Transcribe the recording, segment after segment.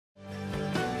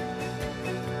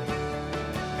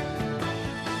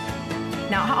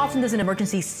Now, how often does an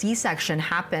emergency C-section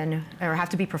happen or have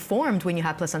to be performed when you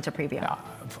have placenta previa?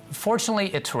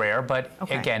 Fortunately, it's rare, but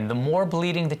again, the more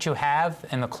bleeding that you have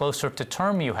and the closer to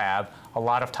term you have, a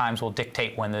lot of times will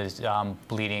dictate when the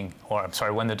bleeding, or I'm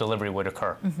sorry, when the delivery would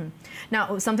occur.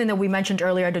 Now, something that we mentioned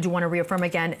earlier, I do want to reaffirm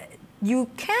again, you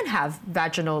can have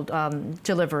vaginal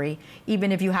delivery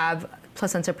even if you have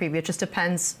placenta previa. It just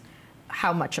depends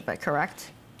how much of it,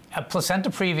 correct? Placenta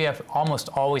previa almost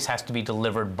always has to be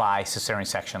delivered by cesarean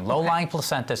section. Low-lying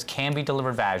placentas can be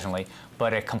delivered vaginally,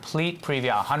 but a complete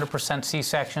previa, 100%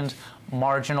 C-sections,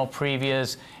 marginal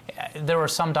previas, there are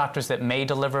some doctors that may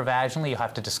deliver vaginally. You'll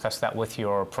have to discuss that with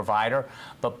your provider,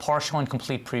 but partial and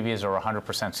complete previas are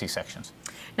 100% C-sections.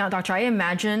 Now, doctor, I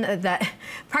imagine that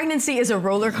pregnancy is a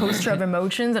roller coaster of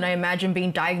emotions, and I imagine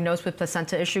being diagnosed with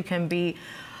placenta issue can be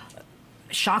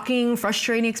shocking,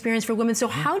 frustrating experience for women. So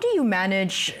how do you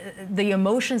manage the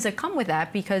emotions that come with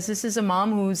that? Because this is a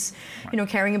mom who's,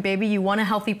 carrying a baby. You want a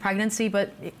healthy pregnancy,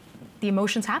 but the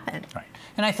emotions happen. Right.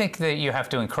 And I think that you have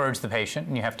to encourage the patient,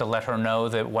 and you have to let her know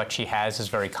that what she has is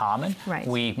very common. Right.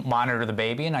 We monitor the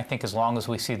baby, and I think as long as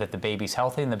we see that the baby's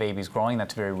healthy and the baby's growing,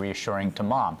 that's very reassuring to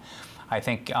mom. I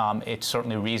think it's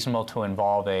certainly reasonable to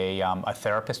involve a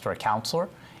therapist or a counselor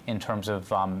in terms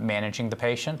of managing the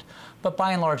patient. But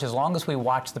by and large, as long as we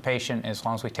watch the patient, as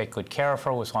long as we take good care of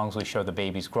her, as long as we show the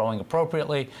baby's growing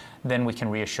appropriately, then we can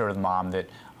reassure the mom that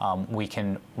we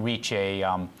can reach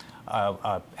a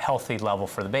healthy level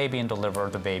for the baby and deliver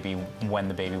the baby when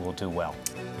the baby will do well.